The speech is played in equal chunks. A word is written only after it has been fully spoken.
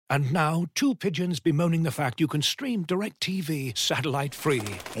And now, two pigeons bemoaning the fact you can stream DirecTV satellite-free.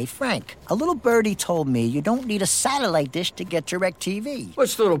 Hey, Frank, a little birdie told me you don't need a satellite dish to get DirecTV.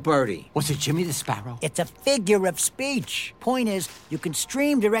 What's little birdie? Was it Jimmy the Sparrow? It's a figure of speech. Point is, you can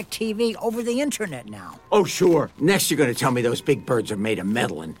stream DirecTV over the internet now. Oh, sure. Next you're going to tell me those big birds are made of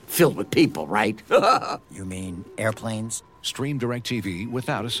metal and filled with people, right? You mean airplanes? Stream DirecTV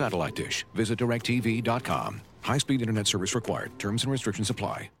without a satellite dish. Visit DirecTV.com. High-speed internet service required. Terms and restrictions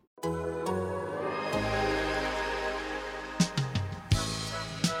apply.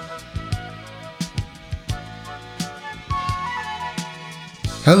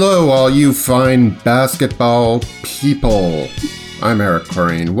 Hello, all you fine basketball people. I'm Eric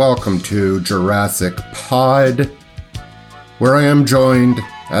Corrine. Welcome to Jurassic Pod, where I am joined,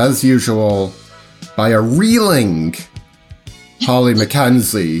 as usual, by a reeling Holly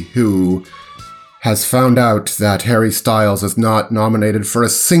Mackenzie, who has found out that Harry Styles is not nominated for a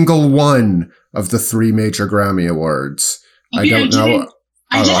single one of the 3 major Grammy Awards. I don't know.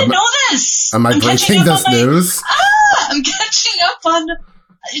 I didn't know this. Am I breaking this news? I'm catching up on.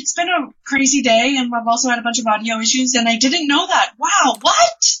 It's been a crazy day, and I've also had a bunch of audio issues, and I didn't know that. Wow,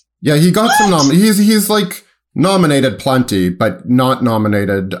 what? Yeah, he got some he's like nominated plenty, but not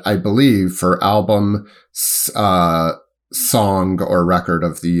nominated, I believe, for album, song or record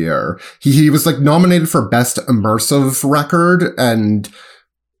of the year. He was like nominated for best immersive record, and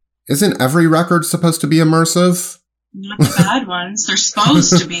isn't every record supposed to be immersive? Not the bad ones. They're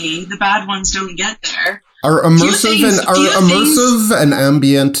supposed to be. The bad ones don't get there. Are immersive and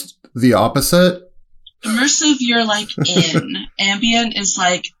ambient the opposite? Immersive, you're like in. Ambient is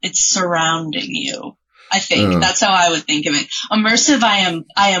like it's surrounding you. I think that's how I would think of it. Immersive, I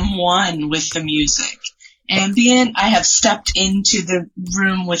am one with the music. Ambient, I have stepped into the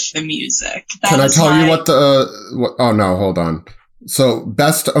room with the music. Can I tell you what the... oh, no, hold on. So,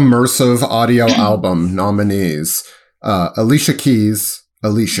 Best Immersive Audio Album nominees. Alicia Keys,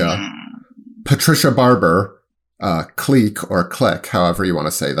 Alicia. Patricia Barber, Cleek, or Click, however you want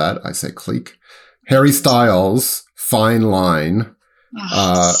to say that. I say Cleek. Harry Styles, Fine Line.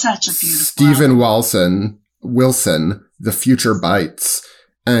 Such a beautiful Steven Wilson, The Future Bites.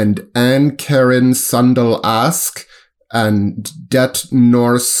 And Anne Karin Sundal-Ask and Det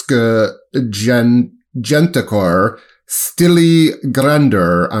Norske Gentekor Stille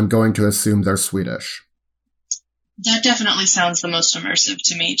Gränder. I'm going to assume they're Swedish. That definitely sounds the most immersive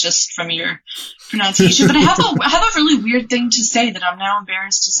to me, just from your pronunciation. But I have a really weird thing to say that I'm now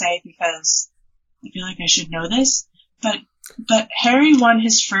embarrassed to say because I feel like I should know this. But Harry won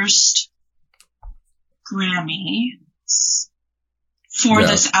his first Grammy for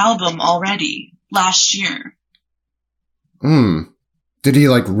this album already last year. Did he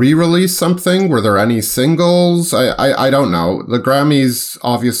like re-release something? Were there any singles? I don't know. The Grammys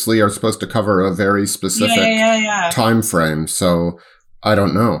obviously are supposed to cover a very specific time frame, so I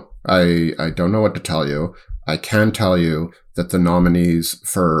don't know. I don't know what to tell you. I can tell you that the nominees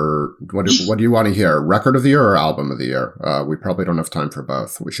for what do you want to hear? Record of the year or album of the year? We probably don't have time for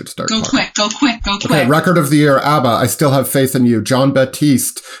both. We should start. Go quick. Okay, record of the year: ABBA, I Still Have Faith in You. Jon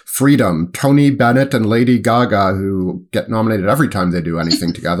Batiste, Freedom. Tony Bennett and Lady Gaga, who get nominated every time they do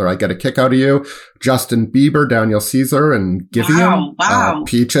anything together. I Get a Kick Out of You. Justin Bieber, Daniel Caesar, and Giveon. Wow.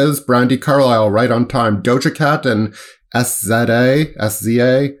 Peaches, Brandy Carlisle, Right on Time. Doja Cat and SZA,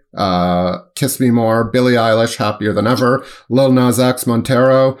 Kiss Me More, Billie Eilish, Happier Than Ever, Lil Nas X,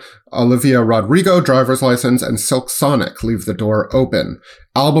 Montero, Olivia Rodrigo, Driver's License, and Silk Sonic, Leave the Door Open.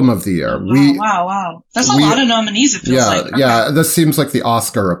 Album of the year. Wow. That's a lot of nominees, it feels like. Yeah, this seems like the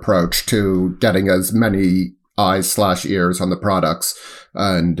Oscar approach to getting as many eyes/ears on the products.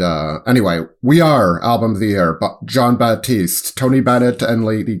 And anyway, we are Album of the Year. Jon Batiste, Tony Bennett and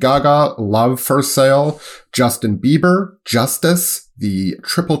Lady Gaga, Love for Sale, Justin Bieber, Justice, the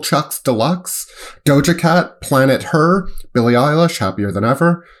Triple Chucks Deluxe, Doja Cat, Planet Her, Billie Eilish, Happier Than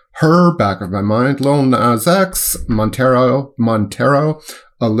Ever, Her, Back of My Mind, Lil Nas X, Montero,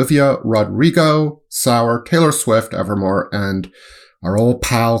 Olivia Rodrigo, Sour, Taylor Swift, Evermore, and our old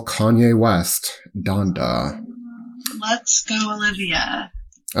pal Kanye West, Donda. Let's go, Olivia.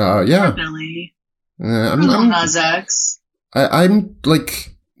 Yeah. Or Billy. Lil Nas X. I'm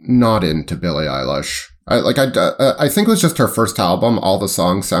like not into Billie Eilish. I think it was just her first album. All the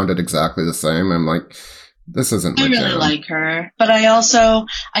songs sounded exactly the same. I'm like, this isn't my I really jam. like her, but I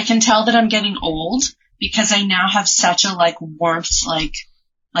can tell that I'm getting old because I now have such a like warmth, like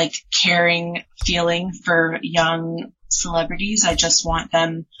caring feeling for young celebrities. I just want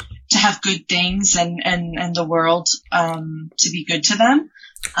them to have good things and the world to be good to them.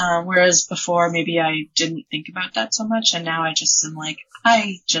 Whereas before, maybe I didn't think about that so much, and now I just am like,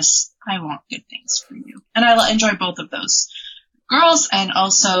 I want good things for you. And I enjoy both of those girls, and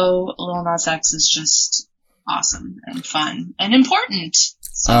also Lil Nas X is just awesome and fun and important.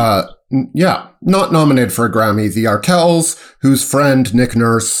 So. Yeah, not nominated for a Grammy. The Arkells, whose friend Nick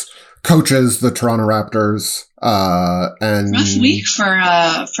Nurse coaches the Toronto Raptors. And rough week for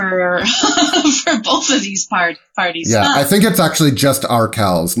for both of these parties. Yeah, I think it's actually just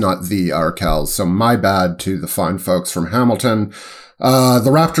Arkells, not the Arkells. So my bad to the fine folks from Hamilton.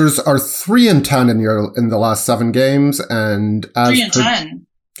 The Raptors are 3-10 in the last 7 games, and as 3-10.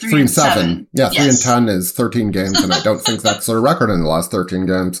 3-7. Yeah, yes. 3-10 is 13 games, and I don't think that's their record in the last 13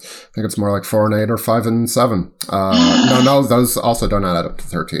 games. I think it's more like 4-8 or 5-7. No, those also don't add up to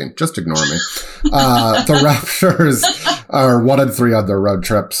 13. Just ignore me. The Raptors are 1-3 on their road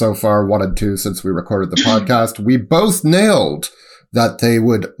trip so far, 1-2 since we recorded the podcast. We both nailed that they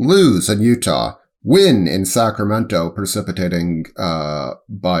would lose in Utah, win in Sacramento, precipitating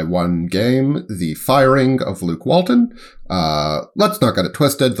by 1 game the firing of Luke Walton. Let's not get it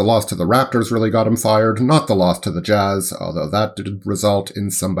twisted. The loss to the Raptors really got him fired, not the loss to the Jazz, although that did result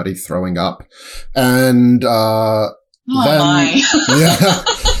in somebody throwing up. And then the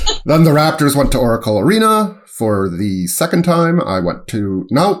Raptors went to Oracle Arena for the second time.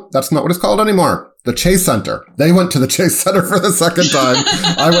 No, that's not what it's called anymore. The Chase Center. They went to the Chase Center for the second time.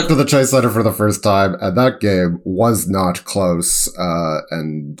 I went to the Chase Center for the first time, and that game was not close.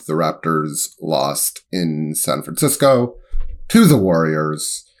 And the Raptors lost in San Francisco to the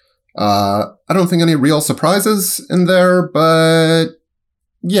Warriors. I don't think any real surprises in there, but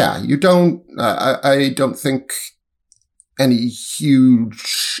yeah, I don't think any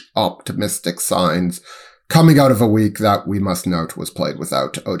huge optimistic signs coming out of a week that we must note was played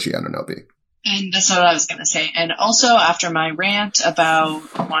without OG Anunoby. And that's what I was going to say. And also, after my rant about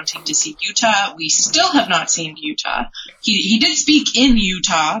wanting to see Utah, we still have not seen Utah. He did speak in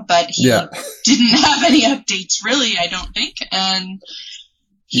Utah, but he didn't have any updates, really, I don't think. And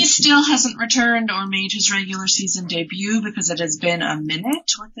he still hasn't returned or made his regular season debut because it has been a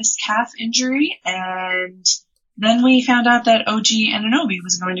minute with this calf injury. And then we found out that OG Anunoby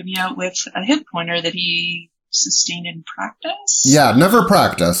was going to be out with a hip pointer that he sustained in practice. Yeah, never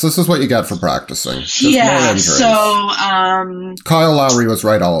practice. This is what you get for practicing. Just more injuries. So Kyle Lowry was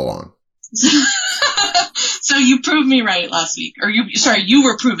right all along. So you proved me right last week, or you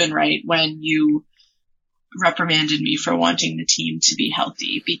were proven right when you reprimanded me for wanting the team to be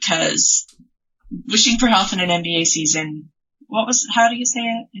healthy, because wishing for health in an NBA season, how do you say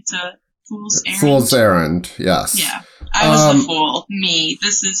it? It's a fool's errand. Fool's errand, yes. Yeah, I was the fool.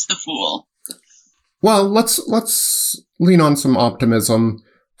 This is the fool. Well, let's lean on some optimism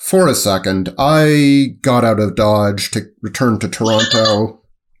for a second. I got out of Dodge to return to Toronto.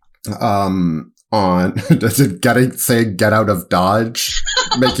 Does it saying get out of Dodge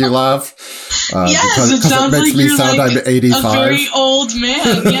make you laugh? Yes, it sounds makes like me you're sound like I'm 85. a very old man.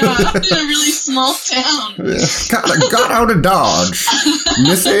 Yeah, in a really small town. Got out of Dodge,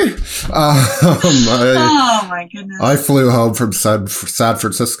 Missy. Oh my goodness! I flew home from San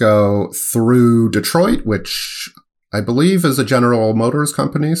Francisco through Detroit, which I believe is a General Motors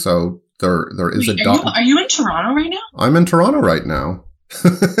company. So there is a. Are you in Toronto right now? I'm in Toronto right now.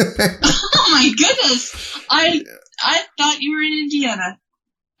 Oh my goodness! I thought you were in Indiana.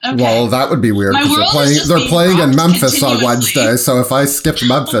 Okay. Well, that would be weird because they're playing in Memphis on Wednesday. So if I skipped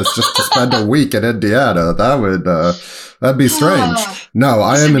Memphis just to spend a week in Indiana, that'd be strange. No,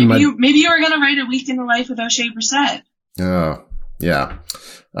 I am in my. Maybe you were going to write a week in the life with O'Shea Brissett. Oh, yeah.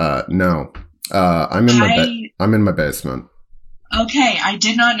 No. I'm in my basement. Okay, I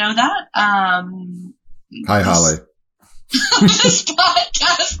did not know that. Hi, Holly. This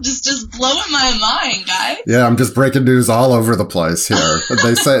podcast is just blowing my mind, guys. Yeah, I'm just breaking news all over the place here.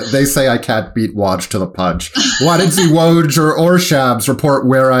 They say I can't beat Woj to the punch. Why didn't see Woj or Shabs report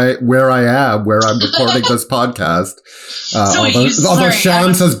where I'm recording this podcast? Although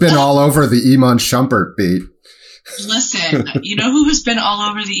Shams has been all over the Iman Shumpert beat. Listen, you know who has been all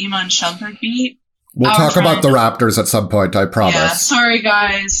over the Iman Shumpert beat? We'll talk about the Raptors at some point, I promise. Yeah, sorry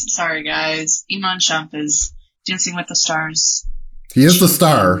guys. Iman Shump is Dancing with the Stars. He is the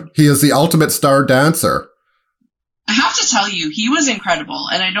star. He is the ultimate star dancer. I have to tell you, he was incredible.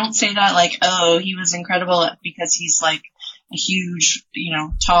 And I don't say that like, oh, he was incredible because he's like a huge,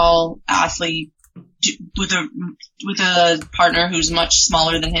 tall athlete with a partner who's much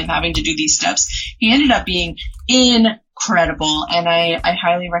smaller than him having to do these steps. He ended up being incredible. And I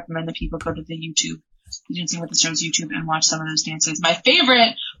highly recommend that people go to the Dancing with the Stars YouTube and watch some of those dances. My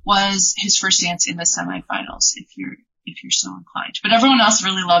favorite was his first dance in the semifinals. If you're if you're so inclined. But everyone else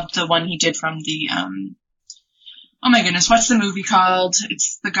really loved the one he did from the, oh my goodness, what's the movie called?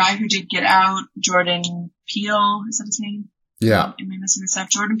 It's the guy who did Get Out, Jordan Peele, is that his name? Yeah. Am I messing this up?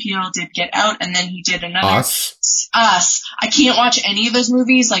 Jordan Peele did Get Out, and then he did another. Us. I can't watch any of those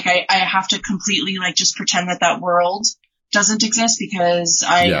movies. Like, I have to completely, like, just pretend that world doesn't exist because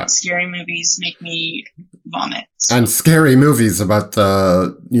scary movies make me vomit. So. And scary movies about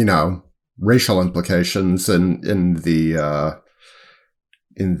the, racial implications in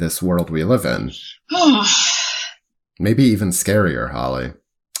this world we live in. Maybe even scarier, Holly.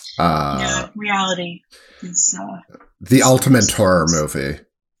 Reality is the ultimate horror movie.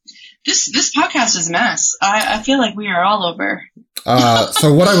 This podcast is a mess. I feel like we are all over.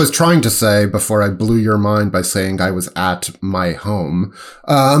 So what I was trying to say before I blew your mind by saying I was at my home,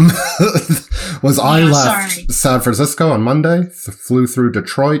 was I left San Francisco on Monday, flew through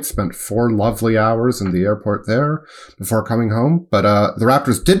Detroit, spent 4 lovely hours in the airport there before coming home. But the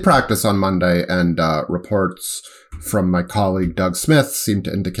Raptors did practice on Monday, and reports from my colleague Doug Smith seem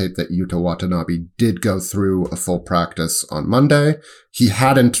to indicate that Yuta Watanabe did go through a full practice on Monday. He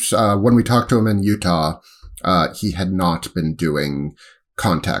hadn't, when we talked to him in Utah, he had not been doing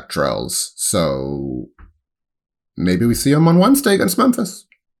contact drills. So maybe we see him on Wednesday against Memphis.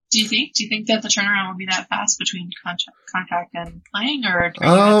 Do you think that the turnaround will be that fast between contact and playing, or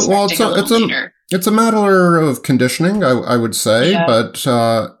it's a matter of conditioning, I would say, but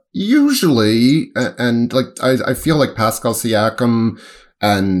usually, and like I feel like Pascal Siakam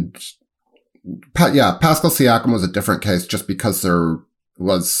and Pascal Siakam was a different case just because there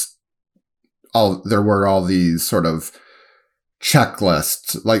were all these sort of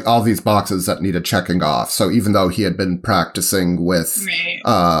checklists, like all these boxes that needed checking off. So even though he had been practicing with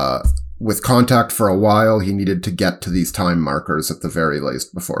contact for a while, he needed to get to these time markers at the very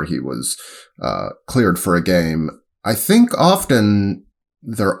least before he was cleared for a game. I think often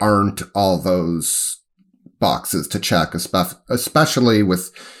there aren't all those boxes to check, especially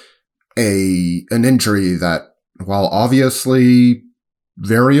with an injury that, while obviously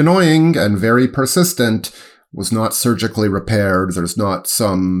very annoying and very persistent, was not surgically repaired. There's not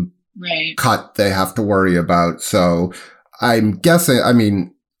some cut they have to worry about. So I'm guessing,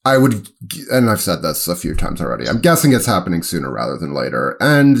 I would, and I've said this a few times already, I'm guessing it's happening sooner rather than later.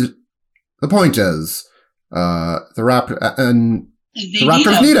 And the point is, the Raptors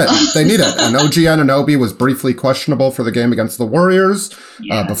need it. They need it. And OG Anunoby was briefly questionable for the game against the Warriors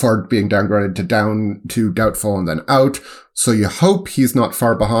before being downgraded to doubtful and then out. So you hope he's not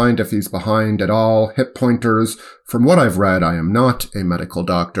far behind. If he's behind at all, hip pointers, from what I've read, I am not a medical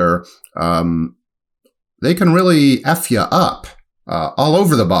doctor, they can really F you up all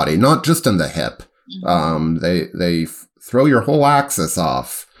over the body, not just in the hip. They throw your whole axis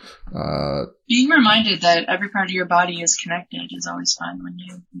off. Being reminded that every part of your body is connected is always fun when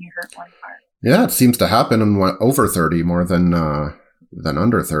you hurt one part. Yeah, it seems to happen in over 30 more than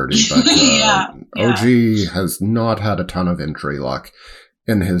under 30. But OG has not had a ton of injury luck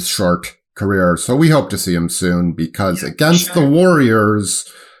in his short career, so we hope to see him soon because against the Warriors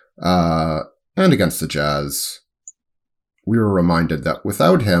and against the Jazz, we were reminded that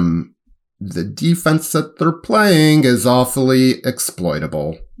without him, the defense that they're playing is awfully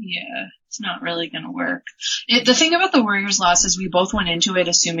exploitable. Yeah, it's not really going to work. The thing about the Warriors' loss is we both went into it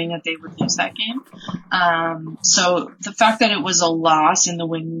assuming that they would lose that game. So the fact that it was a loss in the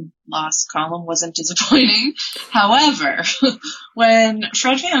win-loss column wasn't disappointing. However, when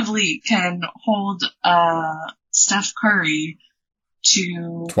Fred VanVleet can hold Steph Curry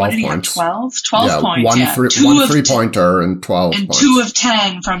to 12 points. 12 points. One three-pointer and 12 and points. 2 of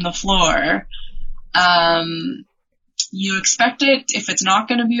 10 from the floor. You expect it, if it's not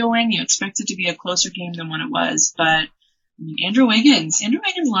going to be a win, you expect it to be a closer game than what it was. But Andrew Wiggins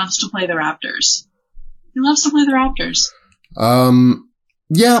loves to play the Raptors. He loves to play the Raptors.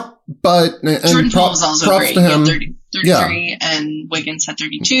 Yeah, but Jordan Poole was also props great. To him. He had 33, and Wiggins had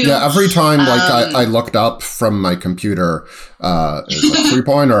 32. Yeah, every time I looked up from my computer, it was a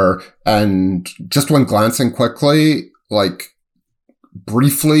 3-pointer, and just when glancing quickly,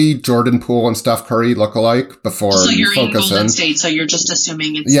 briefly, Jordan Poole and Steph Curry look alike before you focus in. So you're in Golden State, so you're just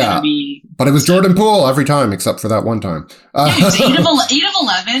assuming it's going to be... But it was Jordan Poole every time, except for that one time. He was 8 of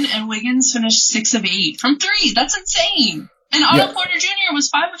 11, and Wiggins finished 6 of 8 from 3. That's insane. And Otto Porter Jr. was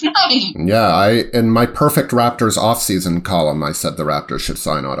 5 of 9. Yeah, in my perfect Raptors offseason column, I said the Raptors should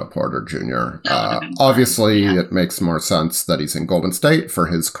sign Otto Porter Jr. Obviously, it makes more sense that he's in Golden State for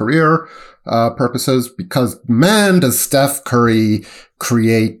his career purposes, because man, does Steph Curry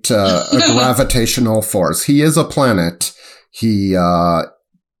create a gravitational force. He is a planet.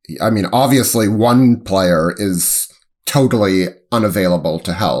 Obviously one player is totally unavailable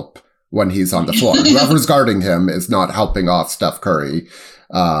to help when he's on the floor. Whoever's guarding him is not helping off Steph Curry.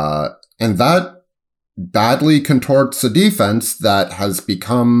 And that badly contorts a defense that has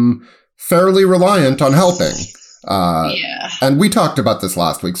become fairly reliant on helping. And we talked about this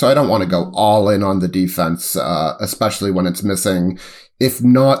last week, so I don't want to go all in on the defense, especially when it's missing, if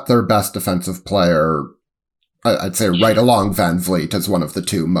not their best defensive player, I'd say right along Van Vliet as one of the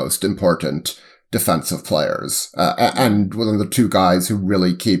two most important defensive players, and one of the two guys who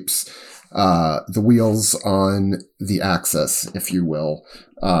really keeps the wheels on the axis, if you will.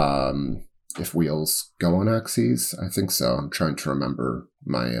 If wheels go on axes, I think so. I'm trying to remember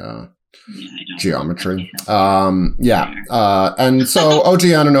my geometry. And so OG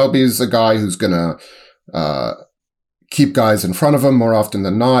Anunoby is a guy who's gonna keep guys in front of him more often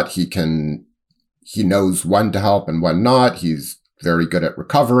than not. He knows when to help and when not. He's very good at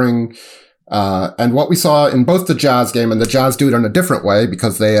recovering. And what we saw in both the Jazz game, and the Jazz do it in a different way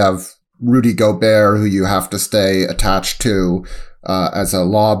because they have Rudy Gobert, who you have to stay attached to as a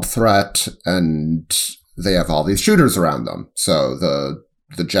lob threat, and they have all these shooters around them. So the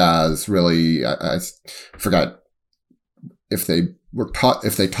Jazz really, I forgot if they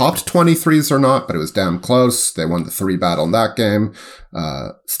topped 23s or not, but it was damn close. They won the 3 battle in that game.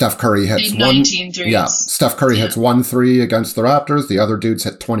 Steph Curry hits 19 threes. Yeah, Steph Curry hits 1 3 against the Raptors. The other dudes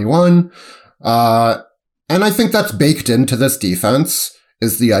hit 21. And I think that's baked into this defense,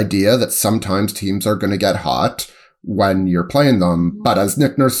 is the idea that sometimes teams are going to get hot when you're playing them. But as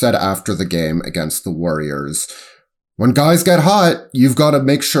Nick Nurse said after the game against the Warriors, when guys get hot, you've got to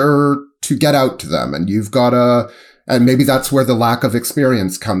make sure to get out to them, and you've got to, and maybe that's where the lack of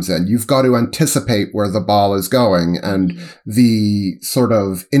experience comes in. You've got to anticipate where the ball is going, and the sort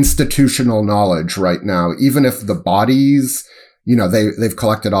of institutional knowledge right now, even if the bodies, you know, they've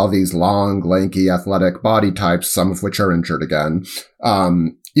collected all these long, lanky, athletic body types, some of which are injured again.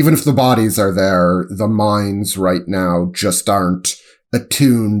 Even if the bodies are there, the minds right now just aren't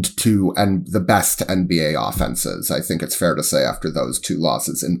attuned to the best NBA offenses. I think it's fair to say after those 2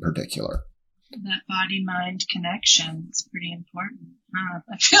 losses in particular. That body-mind connection is pretty important.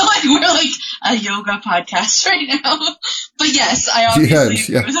 I feel like we're like a yoga podcast right now. But yes, I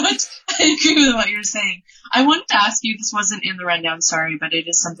obviously agree with what you're saying. I wanted to ask you, this wasn't in the rundown, sorry, but it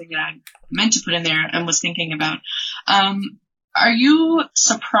is something that I meant to put in there and was thinking about. Are you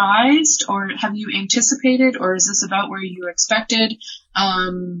surprised, or have you anticipated, or is this about where you expected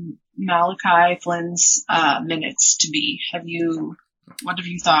Malachi Flynn's minutes to be? What have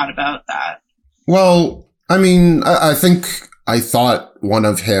you thought about that? Well, I mean, I think I thought one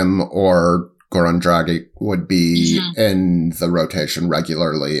of him or Goran Dragic would be in the rotation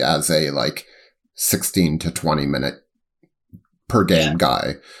regularly as a 16 to 20 minute per game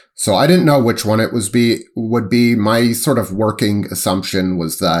guy. So I didn't know which one it would be. My sort of working assumption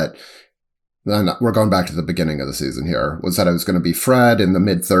was that, and we're going back to the beginning of the season here, was that it was going to be Fred in the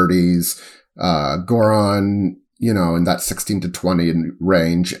mid 30s, Goran, you know, in that 16 to 20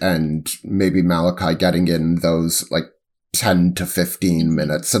 range, and maybe Malachi getting in those 10 to 15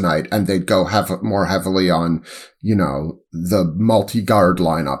 minutes a night, and they'd go more heavily on, you know, the multi-guard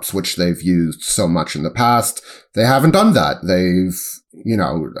lineups, which they've used so much in the past. They haven't done that. They've, you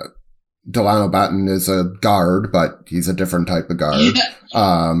know, Delano Batten is a guard, but he's a different type of guard.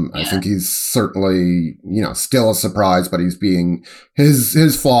 I think he's certainly, you know, still a surprise, but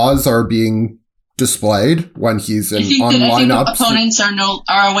his flaws are being displayed when he's on lineups. I think opponents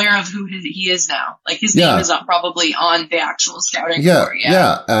are aware of who he is now. His name is probably on the actual scouting report.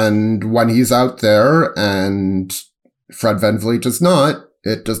 And when he's out there and Fred VanVleet is not,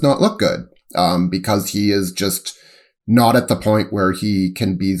 it does not look good, because he is just not at the point where he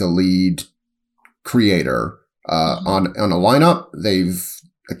can be the lead creator on a lineup. They've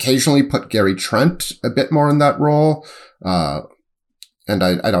occasionally put Gary Trent a bit more in that role. And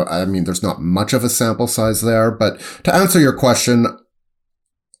I mean, there's not much of a sample size there, but to answer your question,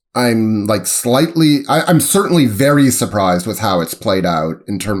 I'm certainly very surprised with how it's played out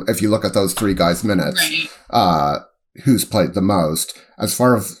if you look at those 3 guys' minutes, who's played the most. As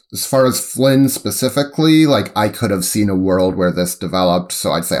far as Flynn specifically, I could have seen a world where this developed.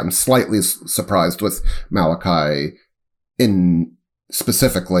 So I'd say I'm slightly surprised with Malachi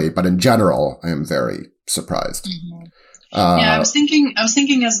specifically, but in general, I am very surprised. I was thinking as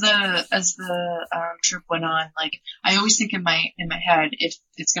the trip went on, I always think in my head, if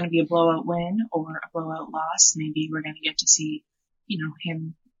it's going to be a blowout win or a blowout loss, maybe we're going to get to see, you know,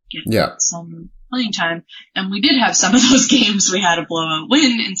 him get some playing time. And we did have some of those games. We had a blowout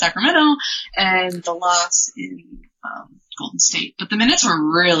win in Sacramento and the loss in Golden State, but the minutes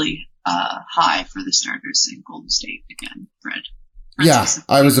were really high for the starters in Golden State again, Fred. Yeah,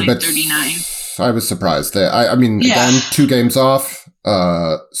 I was a bit 39. I was surprised. I mean, again, 2 games off.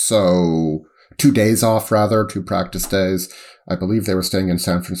 So 2 days off, rather, 2 practice days. I believe they were staying in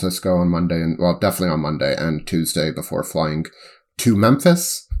San Francisco on Monday, and definitely on Monday and Tuesday before flying to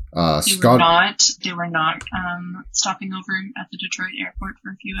Memphis. They were not stopping over at the Detroit airport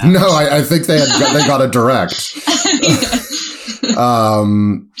for a few hours. No, I think they got a direct.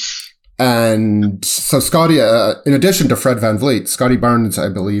 And so Scotty, in addition to Fred VanVleet, Scotty Barnes, I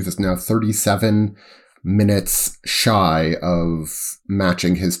believe, is now 37 minutes shy of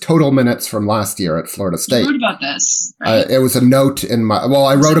matching his total minutes from last year at Florida State. You wrote about this, right? It was a note in my. Well,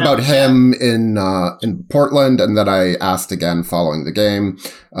 I wrote about him in Portland, and then I asked again following the game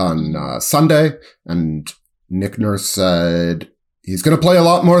on Sunday, and Nick Nurse said he's going to play a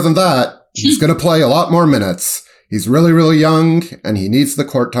lot more than that. He's going to play a lot more minutes. He's really, really young, and he needs the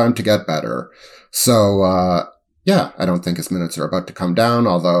court time to get better. So, yeah, I don't think his minutes are about to come down,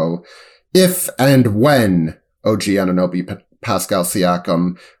 although if and when OG Anunoby, Pascal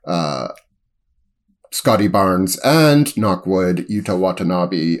Siakam, Scotty Barnes, and Knockwood, Yuta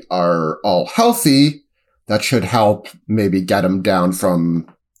Watanabe are all healthy, that should help maybe get him down from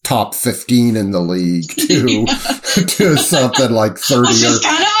top 15 in the league to something like 30. Which is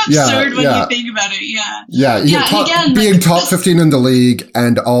kind of absurd when you think about it, yeah. Being top 15 in the league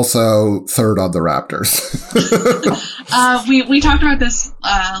and also third on the Raptors. We talked about this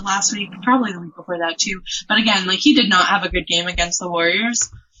last week, probably the week before that too. But again, like, he did not have a good game against the Warriors.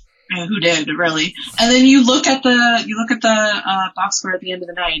 I mean, who did, really? And then you look at the box score at the end of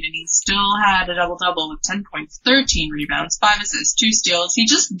the night, and he still had a double-double with 10 points, 13 rebounds, 5 assists, 2 steals. He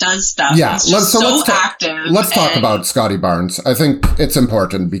just does stuff. Yeah, He's active. Let's talk about Scotty Barnes. I think it's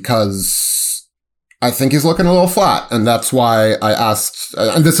important because I think he's looking a little flat, and that's why I asked,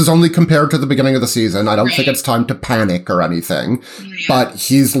 and this is only compared to the beginning of the season. I don't think it's time to panic or anything, but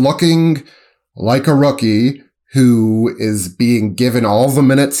he's looking like a rookie who is being given all the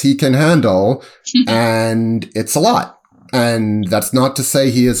minutes he can handle, and it's a lot. And that's not to say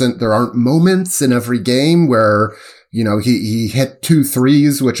there aren't moments in every game where, you know, he hit 2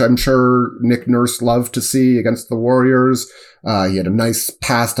 threes, which I'm sure Nick Nurse loved to see against the Warriors. He had a nice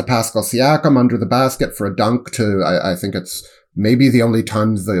pass to Pascal Siakam under the basket for a dunk I think it's maybe the only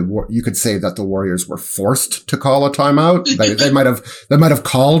time you could say that the Warriors were forced to call a timeout. They might have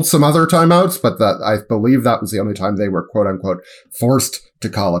called some other timeouts, but I believe that was the only time they were quote unquote forced to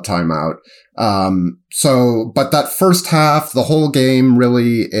call a timeout. But that first half, the whole game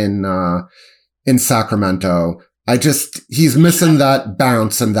really in Sacramento, he's missing that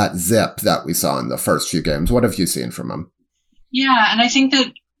bounce and that zip that we saw in the first few games. What have you seen from him? Yeah, and I think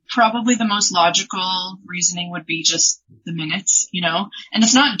that probably the most logical reasoning would be just the minutes, you know? And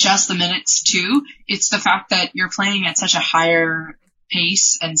it's not just the minutes, too. It's the fact that you're playing at such a higher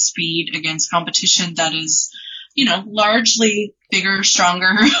pace and speed against competition that is, you know, largely bigger,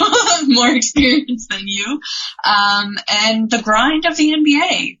 stronger, more experienced than you. And the grind of the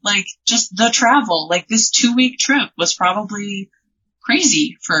NBA, like, just the travel, like, this 2-week trip was probably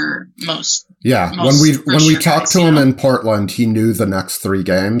crazy for most. Yeah, when we talked to him in Portland, he knew the next 3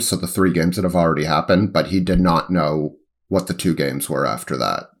 games, so the 3 games that have already happened, but he did not know what the 2 games were after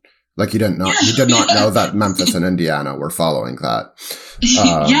that. Like, he did not know that Memphis and Indiana were following that.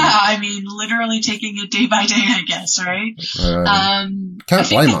 Yeah, I mean, literally taking it day by day, I guess, right? Can't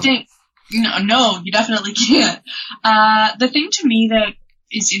blame him. No, you definitely can't. The thing to me that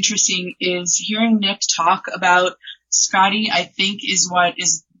is interesting is hearing Nick talk about Scotty, I think, is what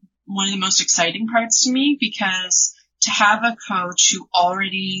is one of the most exciting parts to me, because to have a coach who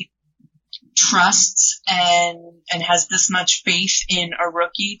already trusts and has this much faith in a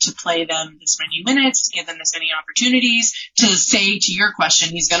rookie to play them this many minutes, to give them this many opportunities, to say, to your question,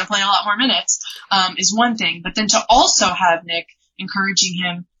 he's going to play a lot more minutes, is one thing. But then to also have Nick encouraging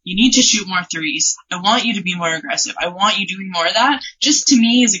him, you need to shoot more threes. I want you to be more aggressive. I want you doing more of that. Just to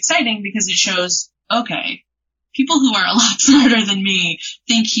me is exciting because it shows, okay, people who are a lot smarter than me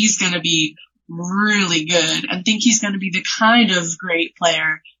think he's going to be really good and think he's going to be the kind of great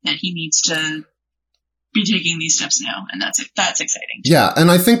player that he needs to be taking these steps now. And that's exciting. Yeah. And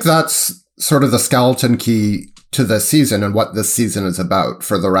I think that's sort of the skeleton key to this season and what this season is about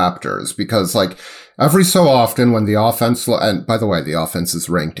for the Raptors, because like every so often when the offense, and by the way, the offense is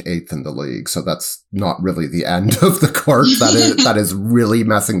ranked 8th in the league, so that's not really the end of the court. That is really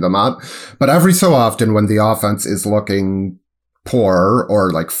messing them up. But every so often when the offense is looking poor,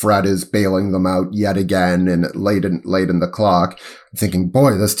 or like Fred is bailing them out yet again and late in the clock, I'm thinking,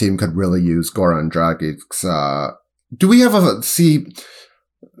 boy, this team could really use Goran Dragic's. Do we have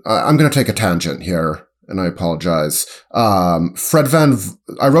I'm going to take a tangent here, and I apologize. I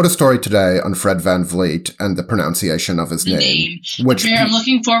wrote a story today on Fred Van Vliet and the pronunciation of his name. Which I'm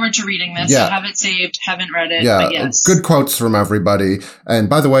looking forward to reading this. Yeah. I have it saved, haven't read it, yeah, but yes. Good quotes from everybody. And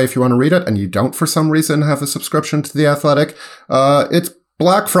by the way, if you want to read it and you don't for some reason have a subscription to The Athletic, it's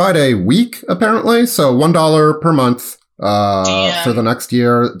Black Friday week, apparently. So $1 per month for the next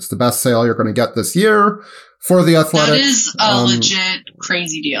year. It's the best sale you're going to get this year for The Athletic. That is a legit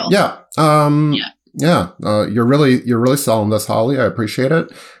crazy deal. Yeah. You're really selling this, Holly. I appreciate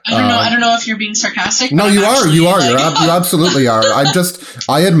it. I don't know if you're being sarcastic. No, you are. You you absolutely are.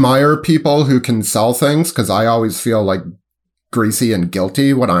 I admire people who can sell things because I always feel like greasy and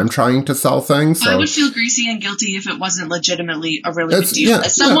guilty when I'm trying to sell things. So. I would feel greasy and guilty if it wasn't legitimately a really good deal. Yeah,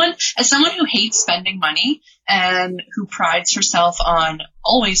 as someone who hates spending money and who prides herself on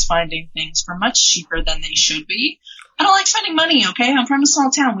always finding things for much cheaper than they should be, I don't like spending money, okay? I'm from a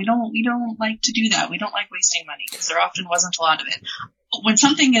small town. We don't like to do that. We don't like wasting money because there often wasn't a lot of it. But when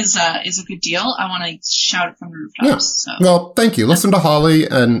something is a good deal, I want to shout it from the rooftops. Yeah. So. Well, thank you. Listen to Holly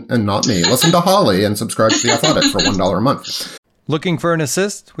and not me. Listen to Holly and subscribe to The Athletic for $1 a month. Looking for an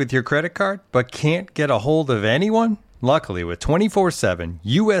assist with your credit card but can't get a hold of anyone? Luckily, with 24/7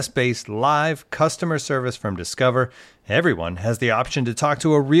 U.S.-based live customer service from Discover, everyone has the option to talk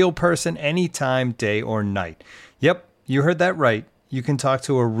to a real person anytime, day or night. Yep, you heard that right. You can talk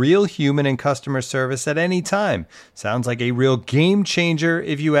to a real human in customer service at any time. Sounds like a real game changer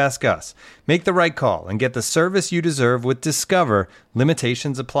if you ask us. Make the right call and get the service you deserve with Discover.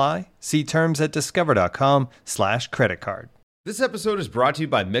 Limitations apply. See terms at discover.com/creditcard. This episode is brought to you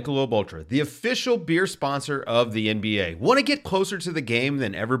by Michelob Ultra, the official beer sponsor of the NBA. Want to get closer to the game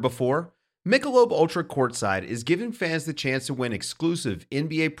than ever before? Michelob Ultra Courtside is giving fans the chance to win exclusive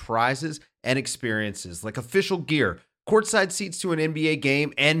NBA prizes and experiences like official gear, courtside seats to an NBA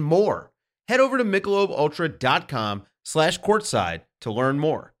game, and more. Head over to MichelobUltra.com/courtside to learn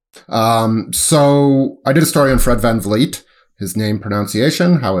more. So I did a story on Fred Van Vliet, his name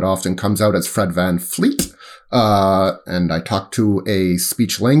pronunciation, how it often comes out as Fred Van Fleet. And I talked to a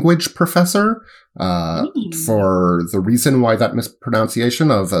speech language professor, for the reason why that mispronunciation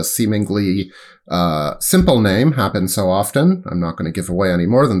of a seemingly, simple name happens so often. I'm not going to give away any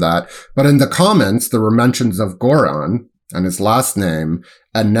more than that. But in the comments, there were mentions of Goran and his last name.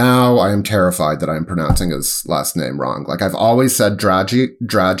 And now I am terrified that I'm pronouncing his last name wrong. Like I've always said Dragic.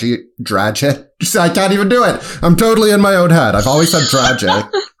 I can't even do it. I'm totally in my own head. I've always said Dragic.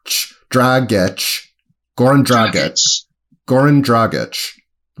 Goran Dragic,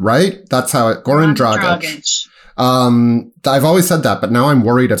 right? That's how it, Goran Dragic. I've always said that, but now I'm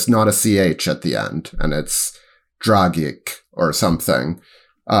worried it's not a CH at the end and it's Dragic or something.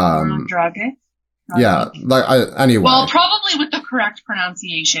 Dragic? Yeah, anyway. Well, probably with the correct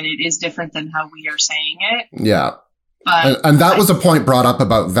pronunciation, it is different than how we are saying it. Yeah. But, and that was a point brought up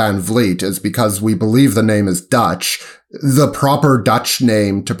about Van Vliet, is because we believe the name is Dutch. The proper Dutch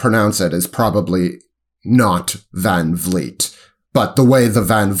name to pronounce it is probably not Van Vliet. But the way the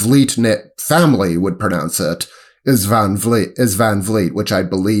Van Vliet family would pronounce it is Van Vliet, which I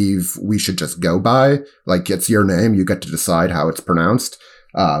believe we should just go by. Like, it's your name, you get to decide how it's pronounced.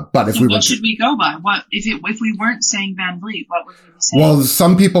 But if what should we go by? What if we weren't saying Van Vliet? What would we be saying? Well,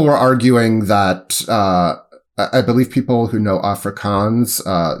 some people were arguing that I believe people who know Afrikaans,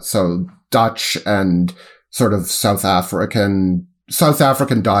 so Dutch and sort of South African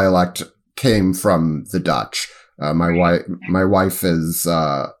dialect came from the Dutch. My wife is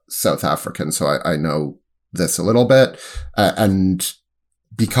South African, so I know this a little bit, and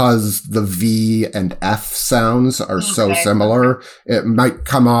because the V and F sounds are so similar, it might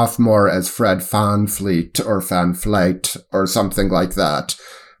come off more as Fred Van Vliet or Van Vliet or something like that.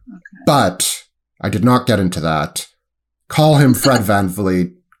 Okay. But I did not get into that. Call him Fred Van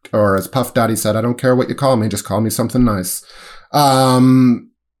Vliet, or as Puff Daddy said, I don't care what you call me, just call me something nice. Why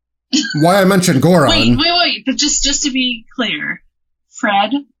I mentioned Goran. Wait. But just to be clear,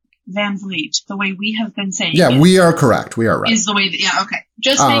 Fred Van Vliet, the way we have been saying it. We are correct. We are right. Is the way okay.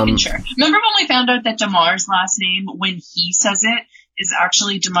 Just making sure. Remember when we found out that DeMar's last name, when he says it, is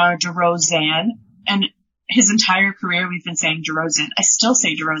actually DeMar DeRozan, and his entire career we've been saying DeRozan. I still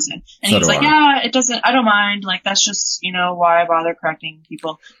say DeRozan. And he's like, it doesn't, I don't mind. Like, that's just, why I bother correcting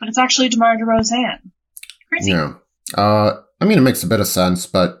people. But it's actually DeMar DeRozan. Crazy. Yeah. I mean, it makes a bit of sense,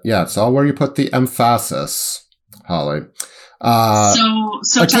 but yeah, it's all where you put the emphasis, Holly. So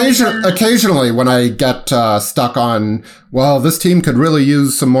occasionally when I get stuck on, well, this team could really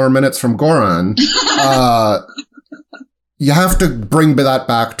use some more minutes from Goran, you have to bring that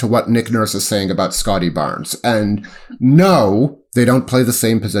back to what Nick Nurse is saying about Scotty Barnes. And no, they don't play the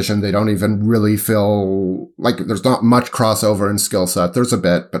same position. They don't even really feel like there's not much crossover in skill set. There's a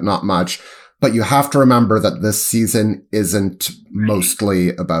bit, but not much. But you have to remember that this season isn't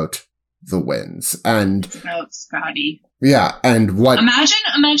mostly about the wins. And it's about Scotty. Yeah, and what...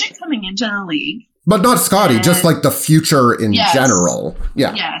 Imagine coming into the league. But not Scotty, just like the future in general.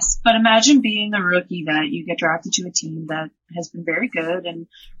 Yeah. Yes, but imagine being the rookie that you get drafted to a team that has been very good and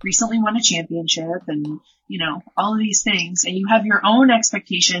recently won a championship and, you know, all of these things. And you have your own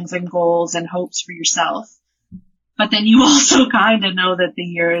expectations and goals and hopes for yourself. But then you also kind of know that the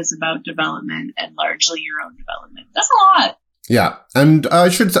year is about development and largely your own development. That's a lot. Yeah, and I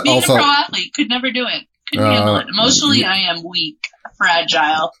should Being also... Being a pro athlete, could never do it. Couldn't handle it. Emotionally, I am weak,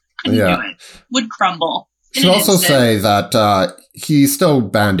 fragile. Couldn't do it. Would crumble. Should also say that he's still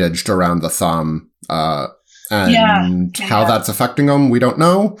bandaged around the thumb, and how that's affecting him, we don't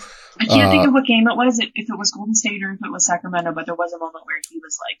know. I can't think of what game it was, if it was Golden State or if it was Sacramento, but there was a moment where he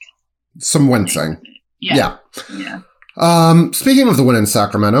was like... some wincing. Yeah. Speaking of the win in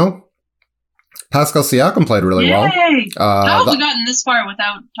Sacramento, Pascal Siakam played really well. How have we gotten this far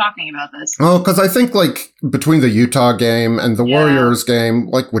without talking about this? Well, because I think, like, between the Utah game and the Warriors game,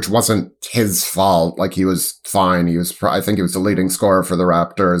 like, which wasn't his fault, like, he was fine. I think he was the leading scorer for the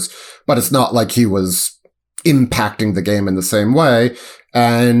Raptors, but it's not like he was impacting the game in the same way.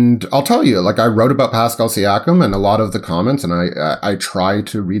 And I'll tell you, like, I wrote about Pascal Siakam and a lot of the comments, and I try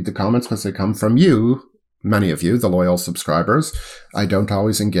to read the comments because they come from you. Many of you, the loyal subscribers. I don't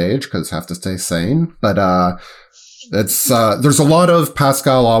always engage because I have to stay sane. But it's there's a lot of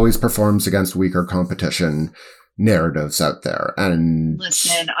Pascal always performs against weaker competition narratives out there. And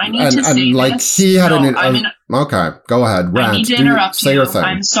listen, I need to say like this. He had okay, go ahead. Rant. I need to interrupt say you. Your thing.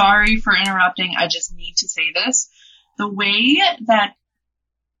 I'm sorry for interrupting. I just need to say this. The way that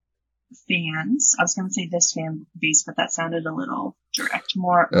fans, I was going to say this fan base, but that sounded a little direct,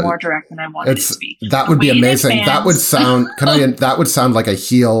 more direct than I wanted it to be. That would be amazing. That would sound, that would sound like a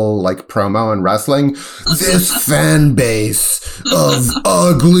heel, like, promo in wrestling. This fan base of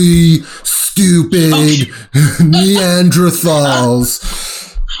ugly, stupid Neanderthals.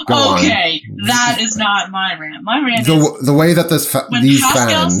 Okay, that is not my rant. My rant is the way that these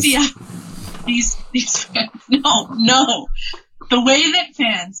fans, these fans, no. The way that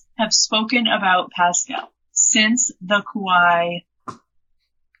fans have spoken about Pascal since Kawhi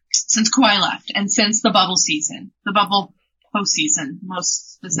left and since the bubble season, the bubble postseason,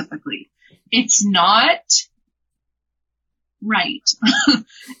 most specifically, it's not right.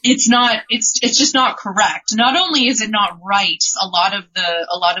 It's just not correct. Not only is it not right, a lot of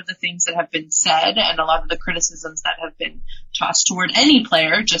the things that have been said and a lot of the criticisms that have been tossed toward any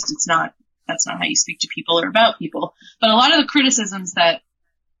player, that's not how you speak to people or about people. But a lot of the criticisms that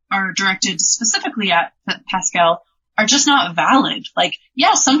are directed specifically at Pascal are just not valid. Like,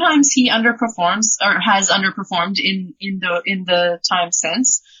 yeah, sometimes he underperforms or has underperformed in the time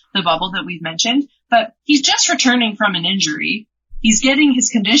since the bubble that we've mentioned, but he's just returning from an injury. He's getting his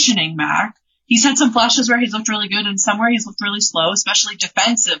conditioning back. He's had some flashes where he's looked really good and some where he's looked really slow, especially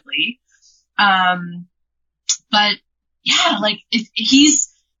defensively. But yeah, like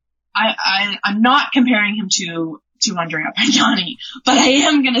I'm not comparing him to Andrea Bargnani, but I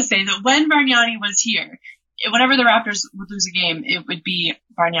am going to say that when Bargnani was here, whenever the Raptors would lose a game, it would be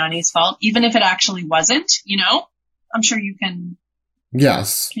Bargnani's fault, even if it actually wasn't, you know? I'm sure you can.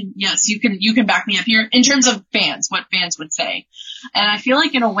 Yes. You can back me up here in terms of fans, what fans would say. And I feel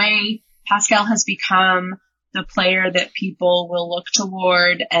like in a way, Pascal has become the player that people will look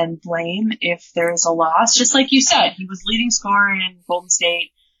toward and blame if there's a loss. Just like you said, he was leading scorer in Golden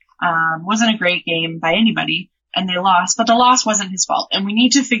State. Wasn't a great game by anybody, and they lost, but the loss wasn't his fault. And we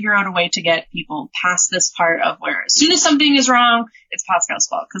need to figure out a way to get people past this part of where as soon as something is wrong, it's Pascal's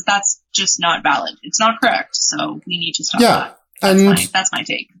fault, because that's just not valid. It's not correct, so we need to stop that. That's my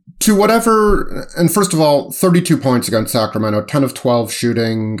take. To whatever, and first of all, 32 points against Sacramento, 10 of 12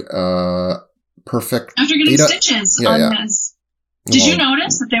 shooting, perfect. After getting stitches on his... Did you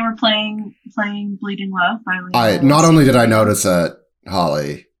notice that they were playing Bleeding Love by Leon? Not only did I notice it,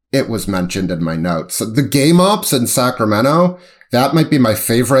 Holly, it was mentioned in my notes. So the game ops in Sacramento, that might be my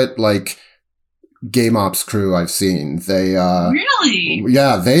favorite, like, game ops crew I've seen. They, really?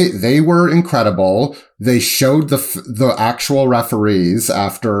 Yeah, they were incredible. They showed the actual referees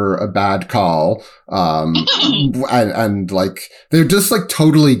after a bad call. And like, they just like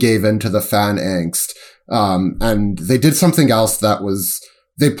totally gave in to the fan angst. And they did something else that was,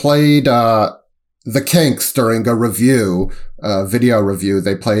 they played, the Kinks during a review, video review,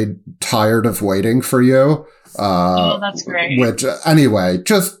 they played Tired of Waiting for You. Oh, that's great. Which, anyway,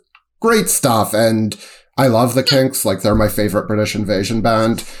 just great stuff. And I love the Kinks. Like, they're my favorite British invasion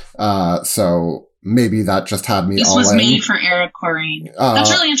band. So maybe that just had me this all was in. made for Eric Coreen.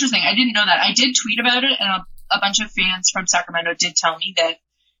 That's really interesting. I didn't know that. I did tweet about it, and a bunch of fans from Sacramento did tell me that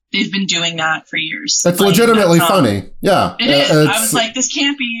they've been doing that for years. It's legitimately funny. Yeah. It is. I was like, this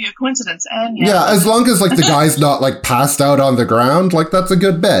can't be a coincidence. And yeah, as long as like the guy's not like passed out on the ground, like that's a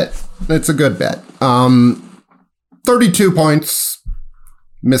good bit. It's a good bit. 32 points,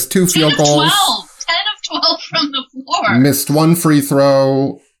 missed 2 field goals. 10 of 12 from the floor. Missed 1 free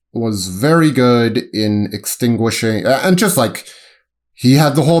throw, was very good in extinguishing, and just like, he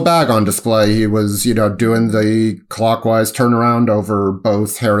had the whole bag on display. He was, doing the clockwise turnaround over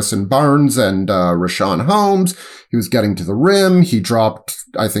both Harrison Barnes and Richaun Holmes. He was getting to the rim. He dropped,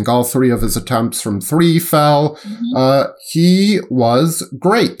 I think, all 3 of his attempts from 3 fell. Mm-hmm. He was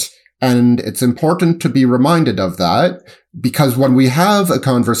great. And it's important to be reminded of that, because when we have a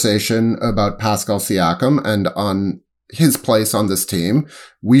conversation about Pascal Siakam and on his place on this team,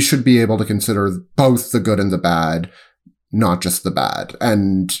 we should be able to consider both the good and the bad, not just the bad.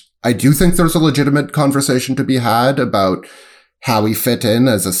 And I do think there's a legitimate conversation to be had about how he fit in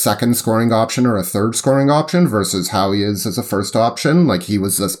as a second scoring option or a third scoring option versus how he is as a first option. Like, he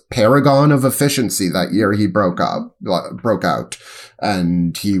was this paragon of efficiency that year he broke out.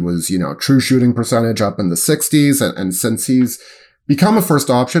 And he was, true shooting percentage up in the 60s. And since he's become a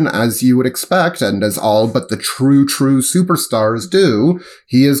first option, as you would expect, and as all but the true superstars do,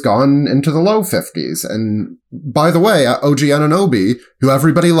 he has gone into the low 50s. And by the way, OG Anunoby, who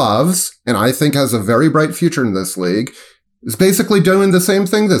everybody loves, and I think has a very bright future in this league, is basically doing the same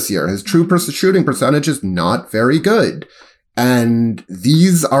thing this year. His true shooting percentage is not very good. And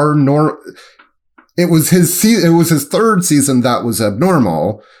these are it was his third season that was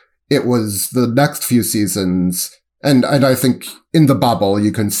abnormal. It was the next few seasons. And I think in the bubble,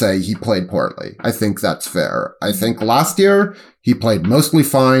 you can say he played poorly. I think that's fair. I think last year he played mostly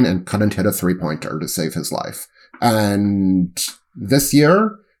fine and couldn't hit a 3-pointer to save his life. And this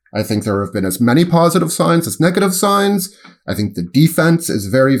year, I think there have been as many positive signs as negative signs. I think the defense is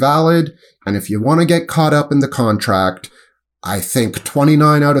very valid. And if you want to get caught up in the contract, I think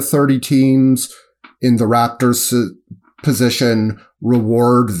 29 out of 30 teams in the Raptors position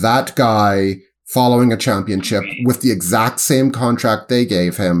reward that guy following a championship with the exact same contract they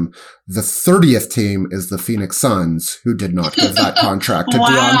gave him. The 30th team is the Phoenix Suns, who did not give that contract to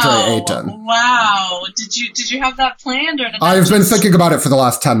DeAndre Ayton. Wow. Did you have that planned? Or I've been thinking about it for the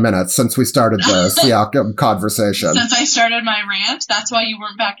last 10 minutes since we started the Siakam conversation. Since I started my rant, that's why you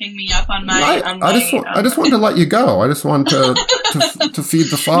weren't backing me up on my... I just wanted to let you go. I just wanted to feed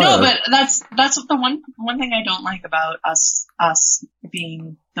the fire. No, but that's the one thing I don't like about us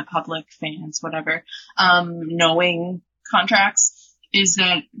being the public fans, whatever, knowing contracts, is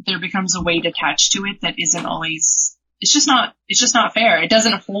that there becomes a weight attached to it that isn't always, it's just not fair. It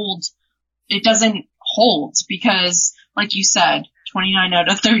doesn't hold because, like you said, 29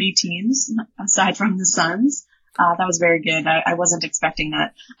 out of 30 teams, aside from the Suns, that was very good. I wasn't expecting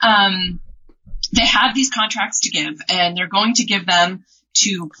that. They have these contracts to give, and they're going to give them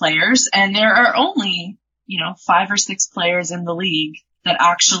to players, and there are only, 5 or 6 players in the league that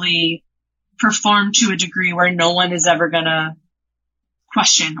actually perform to a degree where no one is ever gonna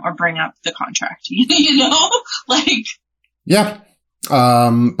question or bring up the contract. Yeah.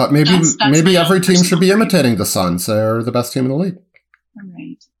 But maybe every team should be imitating the Suns. They're the best team in the league.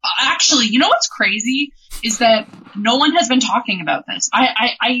 Right. Actually, what's crazy is that no one has been talking about this.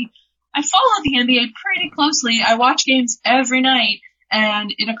 I follow the NBA pretty closely. I watch games every night,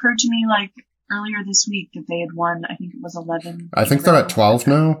 and it occurred to me earlier this week that they had won, I think it was 11. I think they're at 12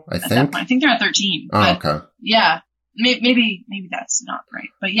 now, I think. I think they're at 13. Oh, okay. Yeah. Maybe that's not right.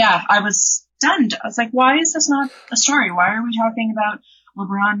 But yeah, I was stunned. I was like, why is this not a story? Why are we talking about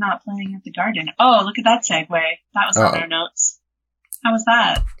LeBron not playing at the Garden? Oh, look at that segue. That was on our notes. How was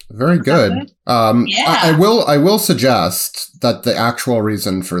that? Very good. Yeah. I will suggest that the actual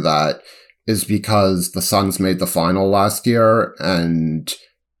reason for that is because the Suns made the final last year and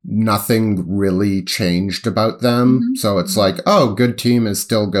nothing really changed about them. Mm-hmm. So it's like, oh, good team is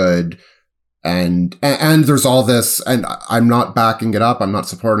still good. And there's all this, and I'm not backing it up, I'm not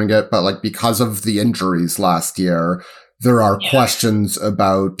supporting it, but because of the injuries last year, there are questions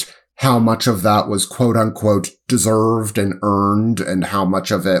about how much of that was quote unquote deserved and earned, and how much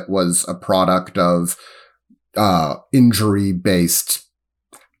of it was a product of injury based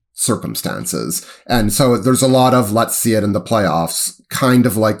circumstances. And so there's a lot of let's see it in the playoffs, kind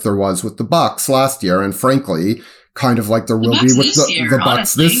of like there was with the Bucks last year, and frankly, kind of like there will be with the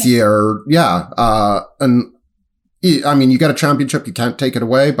Bucks this year. Yeah. And I mean, you get a championship, you can't take it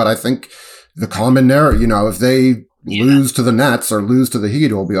away, but I think the common narrative, if they lose to the Nets or lose to the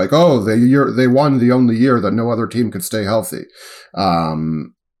Heat, it will be like, oh, they won the only year that no other team could stay healthy.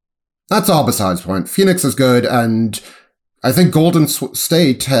 That's all besides the point. Phoenix is good, and I think Golden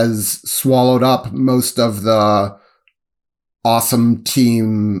State has swallowed up most of the awesome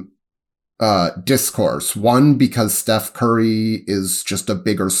team discourse. One, because Steph Curry is just a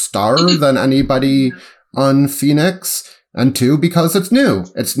bigger star than anybody on Phoenix. And two, because it's new.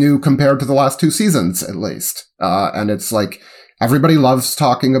 It's new compared to the last 2 seasons, at least. And it's like, everybody loves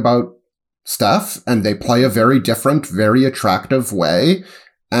talking about Steph, and they play a very different, very attractive way.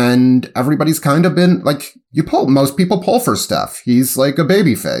 And everybody's kind of been like, most people pull for Steph. He's like a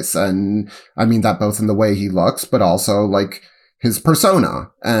baby face. And I mean that both in the way he looks, but also like his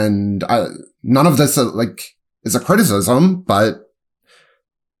persona. And none of this is a criticism, but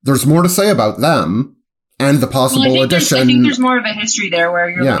there's more to say about them and the possible addition. I think there's more of a history there where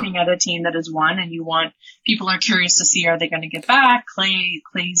you're looking at a team that has won, and people are curious to see, are they going to get back?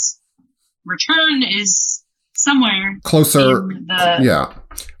 Clay's return is somewhere closer.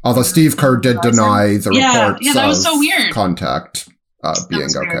 Although Steve Kerr did deny the reports that was so weird. Contact being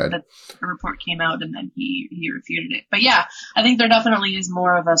okay. That the report came out and then he refuted it. But yeah, I think there definitely is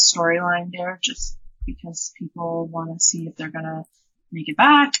more of a storyline there, just because people want to see if they're gonna make it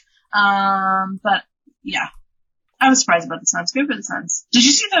back. But yeah, I was surprised about the Suns. Good for the Suns. Did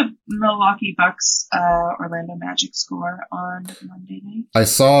you see the Milwaukee Bucks Orlando Magic score on Monday night? I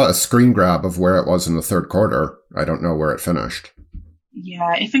saw a screen grab of where it was in the third quarter. I don't know where it finished.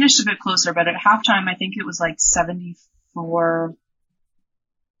 Yeah, it finished a bit closer, but at halftime, I think it was like 74-42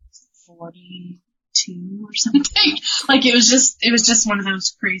 or something. Like it was just one of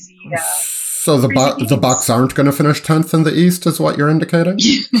those crazy. So the Bucks aren't going to finish 10th in the East, is what you're indicating?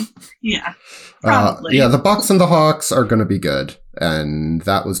 Yeah, probably. The Bucks and the Hawks are going to be good, and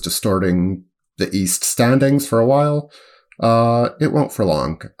that was distorting the East standings for a while. It won't for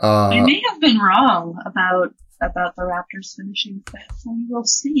long. I may have been wrong about the Raptors finishing 5th. We will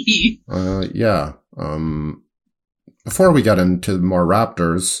see. Before we get into more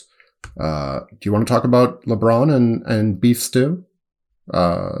Raptors, do you want to talk about LeBron and beef stew?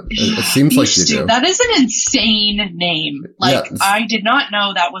 It seems like you do. That is an insane name. I did not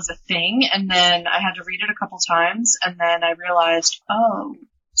know that was a thing, and then I had to read it a couple times, and then I realized,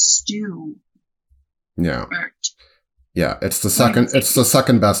 stew. Yeah. Worked. Yeah, it's the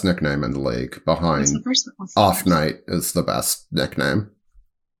second best nickname in the league, behind Off Night is the best nickname.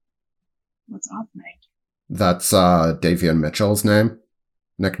 What's Off Night? That's Davion Mitchell's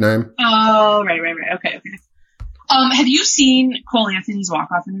nickname. Oh, right. Okay. Have you seen Cole Anthony's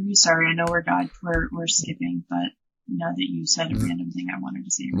walk-off interview? Sorry, I know we're skipping, but now that you said a random thing, I wanted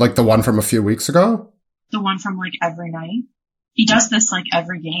to say it. Like the one from a few weeks ago? The one from like every night. He does this like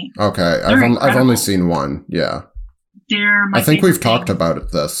every game. Okay, I've only seen one. Yeah. I think we've talked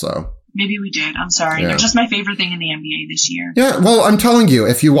about this, so. Maybe we did. I'm sorry. Yeah. They're just my favorite thing in the NBA this year. Yeah, well, I'm telling you,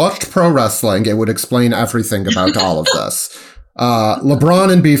 if you watched pro wrestling, it would explain everything about all of this.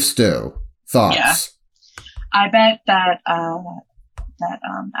 LeBron and beef stew. Thoughts? Yeah. I bet that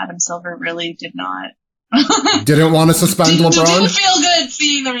Adam Silver really did not. Didn't want to suspend LeBron? Didn't feel good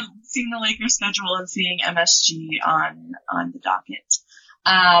seeing the Lakers schedule and seeing MSG on the docket.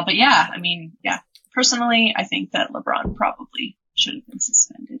 But yeah, I mean, yeah. Personally, I think that LeBron probably should have been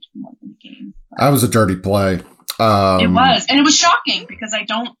suspended more than the game. That was a dirty play. It was, and it was shocking because I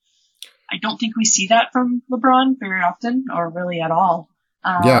don't think we see that from LeBron very often, or really at all.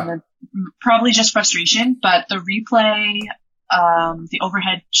 Probably just frustration, but the replay, the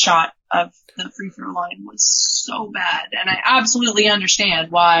overhead shot of the free throw line was so bad, and I absolutely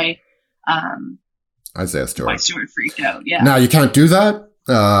understand why. Isaiah Stewart. Why Stewart freaked out? Yeah. Now you can't do that.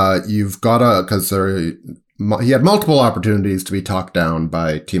 You've gotta, because he had multiple opportunities to be talked down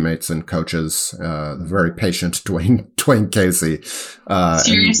by teammates and coaches. The very patient Dwayne Casey.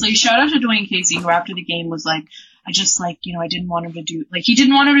 Seriously, shout out to Dwayne Casey, who after the game was like, I didn't want him to do, he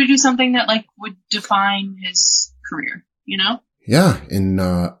didn't want him to do something that would define his career, Yeah, in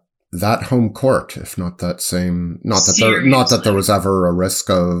that home court, if not that same, not that there was ever a risk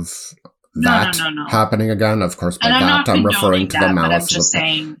of that happening again. Of course, by that I'm referring to the malice. I'm just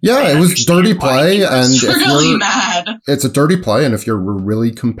saying. Yeah, it was dirty play, and really mad. It's a dirty play, and if you're a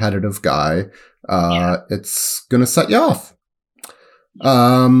really competitive guy, it's gonna set you off.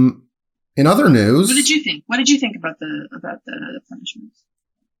 In other news, what did you think? What did you think about the punishments?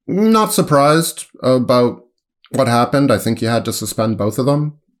 Not surprised about what happened. I think you had to suspend both of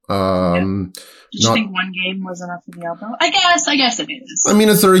them. Did you think one game was enough for the elbow? I guess it is. I mean,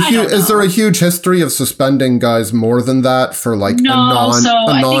 is there a huge history of suspending guys more than that for like a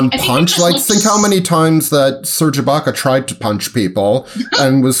non-punch? Think how many times that Serge Ibaka tried to punch people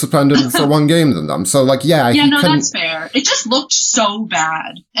and was suspended for one game than them. So like, that's fair. It just looked so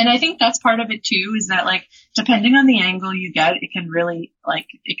bad, and I think that's part of it too. Is that like depending on the angle you get, it can really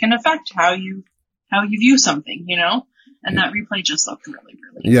it can affect how you view something, you know. And that replay just looked really,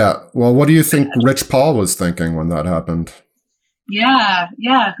 really good. Yeah. Well, what do you think Rich Paul was thinking when that happened? Yeah.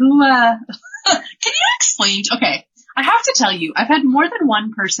 Who, can you explain? Okay. I have to tell you, I've had more than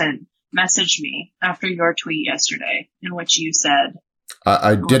one person message me after your tweet yesterday in which you said,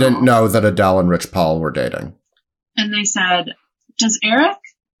 I didn't know that Adele and Rich Paul were dating. And they said, does Eric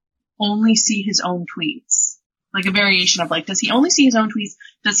only see his own tweets? Like a variation of like, does he only see his own tweets?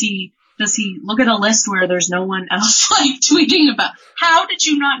 Does he look at a list where there's no one else like tweeting about? How did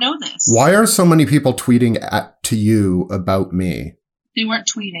you not know this? Why are so many people tweeting to you about me? They weren't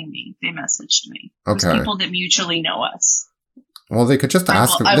tweeting me. They messaged me. Okay. It was people that mutually know us. Well, they could just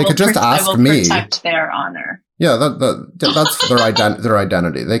ask. I will protect their honor. Yeah, that's their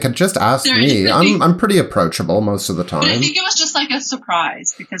identity. They could just ask me. I'm pretty approachable most of the time. But I think it was just like a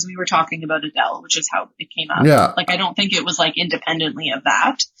surprise because we were talking about Adele, which is how it came up. Yeah. Like I don't think it was like independently of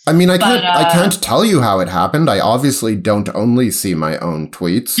that. I mean, I can't tell you how it happened. I obviously don't only see my own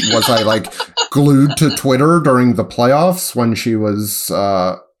tweets. Was I like glued to Twitter during the playoffs when she was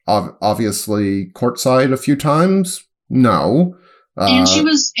obviously courtside a few times? No. And she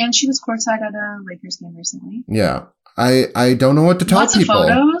was courtside at a Lakers game recently. Yeah. I don't know what to tell people. Lots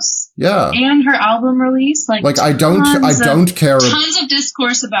of photos. Yeah. And her album release. Like I don't care. Tons of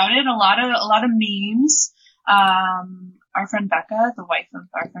discourse about it. A lot of memes. Our friend Becca, the wife of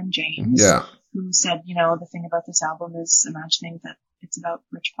our friend James. Yeah. Who said, the thing about this album is imagining that it's about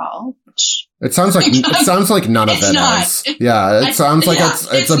Rich Paul, which it sounds like none of it is. Yeah, it sounds like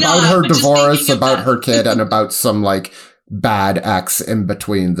it's about her divorce, about her kid, and about some like bad ex in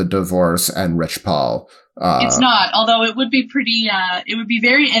between the divorce and Rich Paul. It's not, although it would be pretty, it would be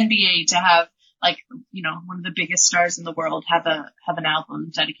very NBA to have like, one of the biggest stars in the world have an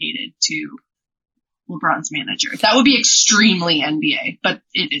album dedicated to LeBron's manager. That would be extremely NBA, but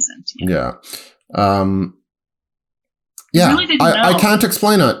it isn't. Yeah. Really I can't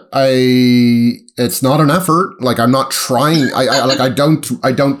explain it. It's not an effort. Like I'm not trying. I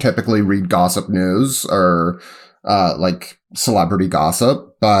don't typically read gossip news or like celebrity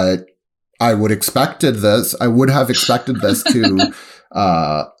gossip, but I would have expected this to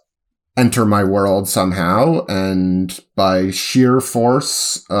enter my world somehow, and by sheer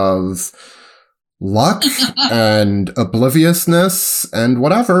force of luck and obliviousness and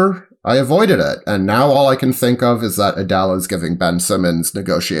whatever, I avoided it. And now all I can think of is that Adele is giving Ben Simmons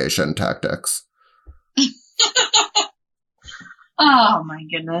negotiation tactics. Oh my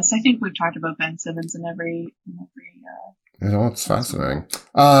goodness. I think we've talked about Ben Simmons in every it's fascinating.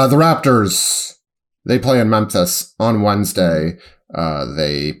 The Raptors, they play in Memphis on Wednesday.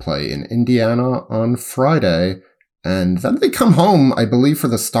 They play in Indiana on Friday. And then they come home, I believe, for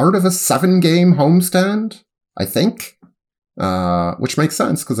the start of a 7-game homestand, I think. Which makes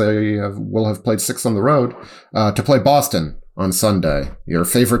sense because they will have played 6 on the road to play Boston on Sunday. Your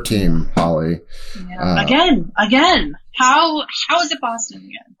favorite team, Holly. Yeah. Again. How is it Boston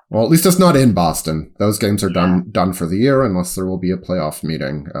again? Well, at least it's not in Boston. Those games are done for the year, unless there will be a playoff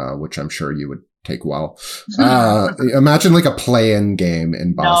meeting, which I'm sure you would take well. Imagine like a play-in game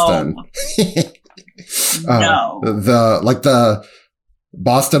in Boston. No. The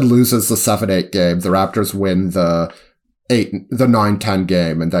Boston loses the 7-8 game. The Raptors win the 9-10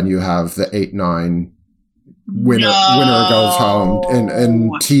 game, and then you have the 8-9 winner goes home in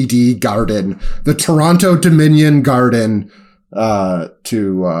TD Garden, the Toronto Dominion Garden,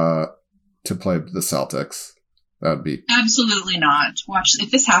 to play the Celtics. That'd be absolutely not. Watch,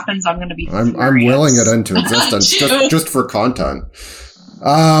 if this happens, I'm going to be. I'm willing it into existence just for content.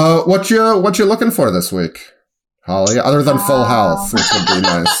 What you looking for this week, Holly? Other than full health, which would be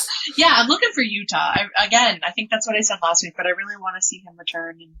nice. Yeah, I'm looking for Utah. I think that's what I said last week, but I really want to see him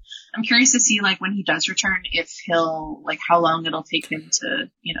return. And I'm curious to see, like, when he does return, if he'll, like, how long it'll take him to,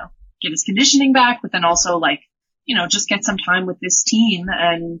 get his conditioning back, but then also, like, just get some time with this team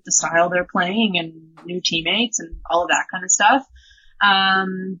and the style they're playing and new teammates and all of that kind of stuff. I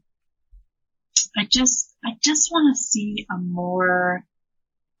just want to see a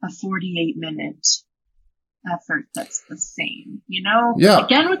 48-minute effort that's the same, Yeah.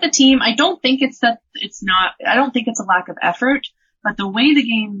 Again with the team, I don't think it's a lack of effort, But the way the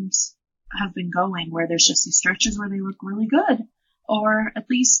games have been going, where there's just these stretches where they look really good, or at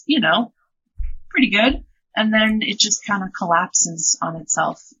least, pretty good, and then it just kind of collapses on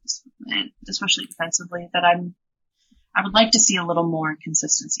itself, especially defensively, that I would like to see a little more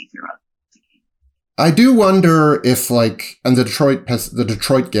consistency throughout the game. I do wonder if, and the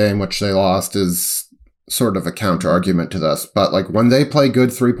Detroit game, which they lost, is sort of a counter argument to this, but when they play good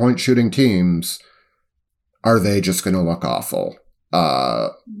 3-point shooting teams, are they just going to look awful?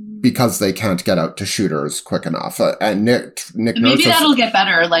 Because they can't get out to shooters quick enough. And Nick Nurse maybe that'll get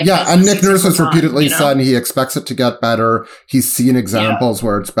better. And Nick Nurse has repeatedly said he expects it to get better. He's seen examples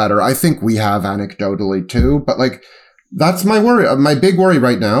where it's better. I think we have anecdotally too, but that's my worry. My big worry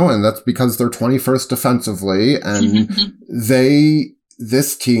right now, and that's because they're 21st defensively, and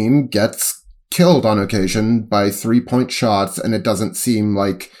this team gets killed on occasion by 3-point shots, and it doesn't seem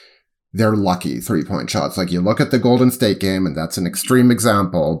like they're lucky 3-point shots. You look at the Golden State game, and that's an extreme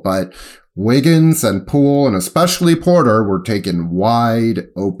example, but Wiggins and Poole, and especially Porter, were taking wide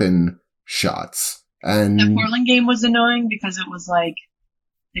open shots. And the Portland game was annoying because it was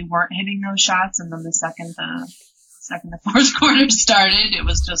they weren't hitting those shots, and then the second the fourth quarter started, it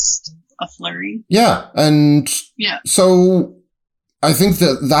was just a flurry. Yeah, and so I think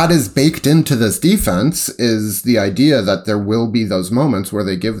that is baked into this defense, is the idea that there will be those moments where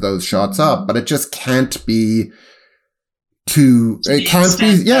they give those shots up, but it just can't be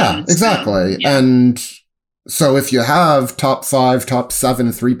exactly. Yeah. And so if you have top 5, top 7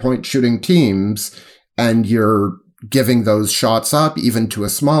 3-point shooting teams, and you're giving those shots up, even to a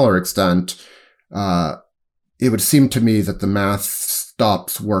smaller extent, it would seem to me that the math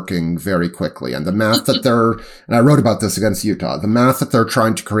stops working very quickly. And the math that and I wrote about this against Utah, the math that they're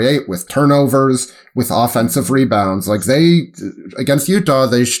trying to create with turnovers, with offensive rebounds, against Utah,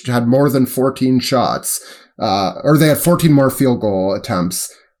 they had more than 14 shots, or they had 14 more field goal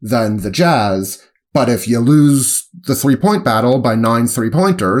attempts than the Jazz. But if you lose the 3-point battle by 9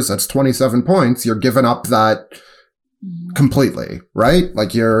 3-pointers, that's 27 points. You're giving up that completely, right?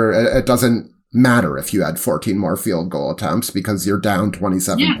 It doesn't matter if you had 14 more field goal attempts because you're down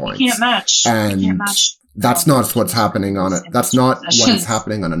 27 points. You can't match. And that's not what's happening on it. That's not what is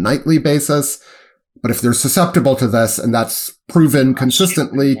happening on a nightly basis. But if they're susceptible to this, and that's proven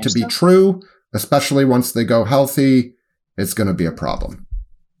consistently to be true, especially once they go healthy, it's going to be a problem.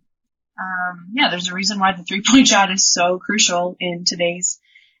 There's a reason why the 3-point shot is so crucial in today's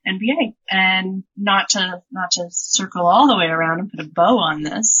NBA. And not to circle all the way around and put a bow on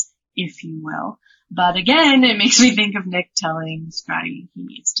this, if you will. But again, it makes me think of Nick telling Scotty he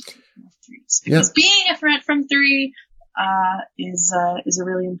needs to take more threes. Because being a threat from 3 is a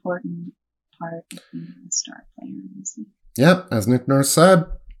really important part of being a star player in this league. Yep, as Nick Nurse said,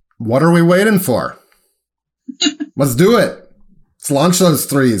 what are we waiting for? Let's do it. Let's launch those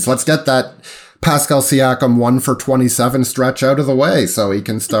threes. Let's get that Pascal Siakam 1 for 27 stretch out of the way so he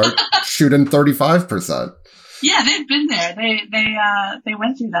can start shooting 35%. Yeah, they've been there. They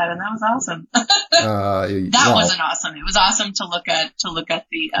went through that, and that was awesome. That wasn't awesome. It was awesome to look at the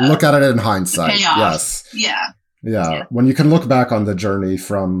look at it in hindsight. Payoff. Yes. Yeah. When you can look back on the journey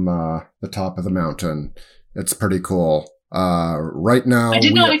from the top of the mountain, it's pretty cool. Right now, I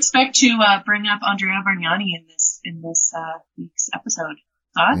did not expect to bring up Andrea Bargnani in this week's episode.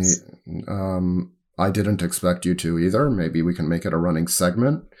 Thoughts? I didn't expect you to either. Maybe we can make it a running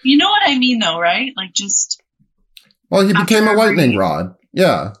segment. You know what I mean, though, right? Well, he became a lightning rod.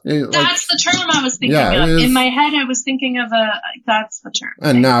 Yeah. That's the term I was thinking of. In my head, I was thinking of that's the term.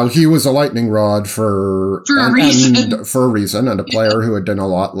 And now he was a lightning rod for a reason, and a player who had done a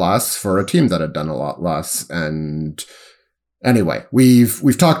lot less for a team that had done a lot less. And anyway,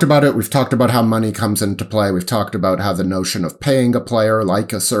 we've talked about it. We've talked about how money comes into play. We've talked about how the notion of paying a player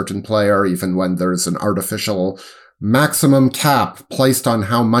like a certain player, even when there's an artificial maximum cap placed on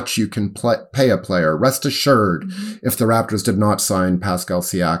how much you can pay a player. Rest assured, if the Raptors did not sign Pascal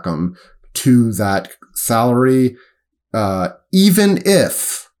Siakam to that salary, even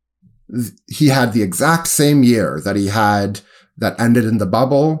if he had the exact same year that he had that ended in the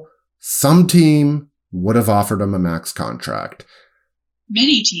bubble, some team would have offered him a max contract.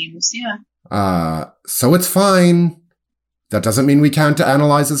 Many teams, yeah. So it's fine. That doesn't mean we can't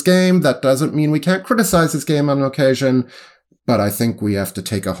analyze his game. That doesn't mean we can't criticize his game on occasion. But I think we have to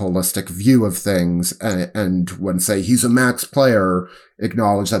take a holistic view of things. And when say he's a max player,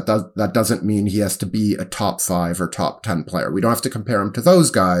 acknowledge that doesn't mean he has to be a top 5 or top 10 player. We don't have to compare him to those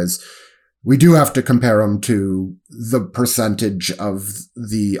guys. we do have to compare him to the percentage of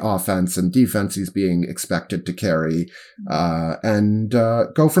the offense and defense he's being expected to carry, and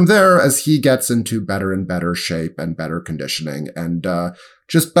go from there as he gets into better and better shape and better conditioning and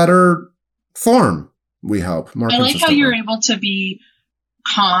just better form, we hope. More I like how you're able to be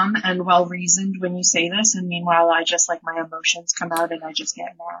calm and well-reasoned when you say this, and meanwhile I just like my emotions come out and I just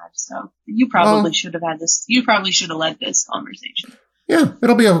get mad. So you probably should have had this. You probably should have led this conversation. Yeah,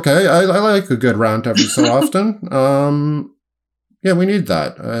 it'll be okay. I like a good rant every so often. Yeah, we need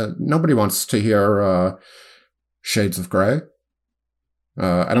that. Nobody wants to hear Shades of Grey.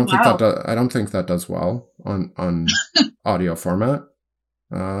 I don't think that does well on audio format.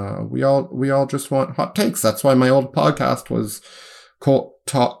 We all just want hot takes. That's why my old podcast was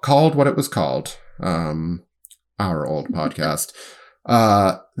called what it was called. Our old podcast.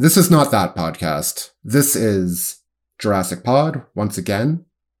 This is not that podcast. This is Jurassic Pod, once again,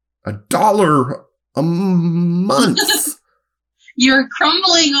 $1 a month. You're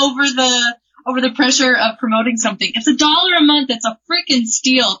crumbling over the pressure of promoting something. It's $1 a month. It's a freaking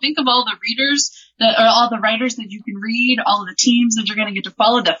steal. Think of all the readers all the writers that you can read, all of the teams that you're going to get to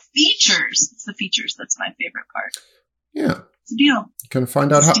follow, the features. It's the features that's my favorite part. Yeah. It's a deal. You can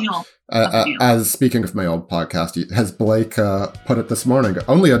find out how, as speaking of my old podcast, as Blake put it this morning,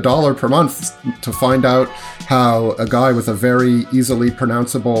 only $1 per month to find out how a guy with a very easily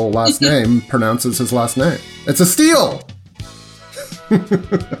pronounceable last name pronounces his last name. It's a steal!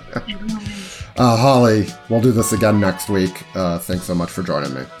 Holly, we'll do this again next week. Thanks so much for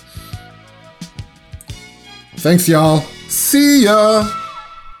joining me. Thanks, y'all. See ya!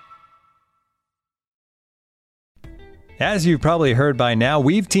 As you've probably heard by now,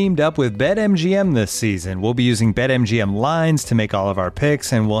 we've teamed up with BetMGM this season. We'll be using BetMGM lines to make all of our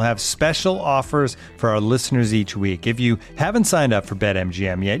picks, and we'll have special offers for our listeners each week. If you haven't signed up for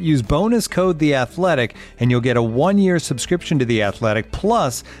BetMGM yet, use bonus code The Athletic, and you'll get a 1-year subscription to The Athletic,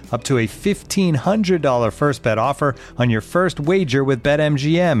 plus up to a $1,500 first bet offer on your first wager with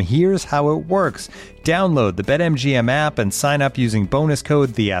BetMGM. Here's how it works. Download the BetMGM app and sign up using bonus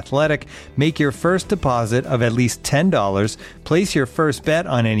code The Athletic. Make your first deposit of at least $10. Place your first bet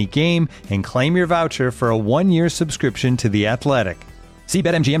on any game and claim your voucher for a 1-year subscription to The Athletic. See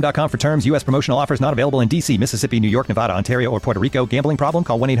BetMGM.com for terms. U.S. promotional offers not available in D.C., Mississippi, New York, Nevada, Ontario, or Puerto Rico. Gambling problem?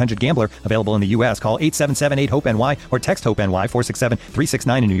 Call 1-800-GAMBLER. Available in the U.S. Call 877-8-HOPE-NY or text HOPE-NY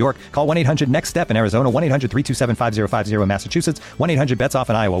 467-369 in New York. Call 1-800-NEXT-STEP in Arizona. 1-800-327-5050 in Massachusetts. 1-800-BETS-OFF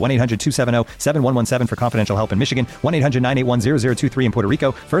in Iowa. 1-800-270-7117 for confidential help in Michigan. 1-800-981-0023 in Puerto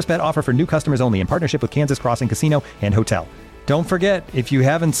Rico. First bet offer for new customers only in partnership with Kansas Crossing Casino and Hotel. Don't forget, if you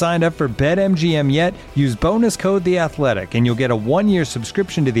haven't signed up for BetMGM yet, use bonus code The Athletic, and you'll get a 1-year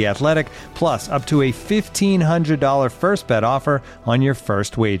subscription to The Athletic, plus up to a $1,500 first bet offer on your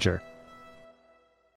first wager.